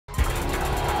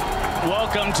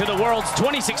Welcome to the World's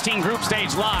 2016 Group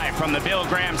Stage live from the Bill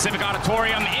Graham Civic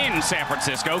Auditorium in San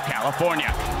Francisco,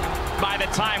 California. By the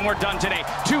time we're done today,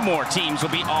 2 more teams will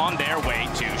be on their way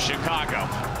to Chicago.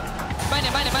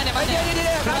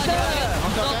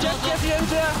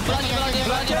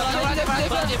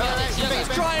 He's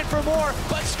trying for more,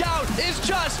 but Scout is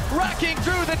just wrecking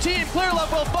through the team.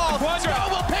 Clearlove will fall. Scout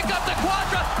will pick up the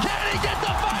Quadra. Can he get the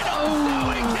final?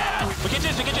 No, he can't. We can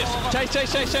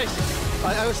chase.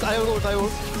 I ult.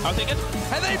 I'm thinking.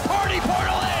 And they party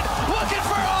portal in, looking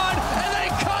for On, and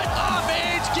they cut off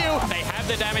HQ. They have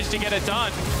the damage to get it done.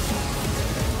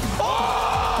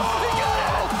 Oh, he got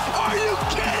it! Are you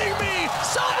kidding me?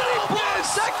 Somebody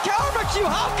blocks that counter Q.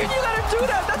 How can you let him do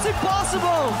that? That's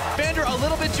impossible. Vander a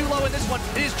little bit too low in this one.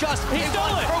 It is just He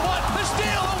stole it. For one. The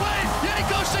steal away.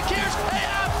 Yanko secures a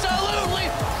absolutely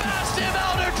massive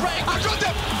Elder Drake. I got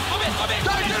them.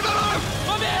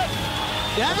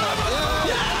 I'm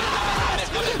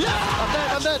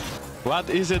dead. What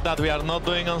is it that we are not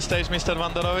doing on stage, Mr.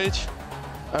 Wanderowicz?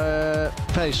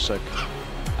 Face check.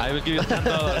 I will give you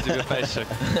 $10 if you face check.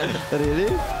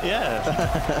 Really? Yes.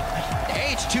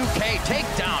 H2K take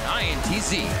down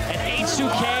INTZ. And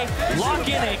H2K lock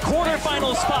in a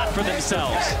quarterfinal spot for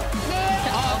themselves.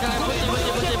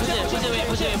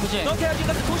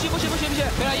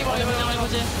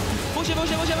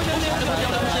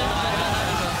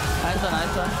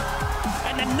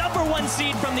 And the #1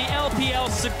 seed from the LPL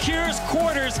secures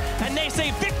quarters, and they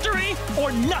say victory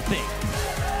or nothing.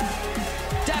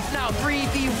 Def now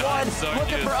 3v1,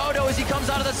 looking for Odo as he comes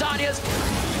out of the Zanyas.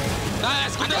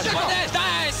 Nice.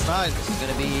 Nice. This is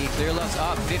going to be Clearlove's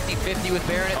up 50-50 with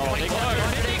Baron at 27.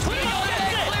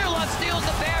 Clearlove steals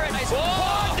the Baron.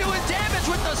 Quad doing damage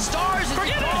with the stars as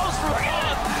he calls for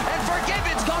Quad. And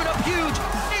Forgiven's coming up huge.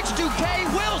 H2K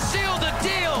will seal the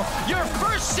deal. Your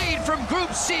first seed from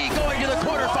Group C going to the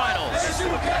quarterfinals.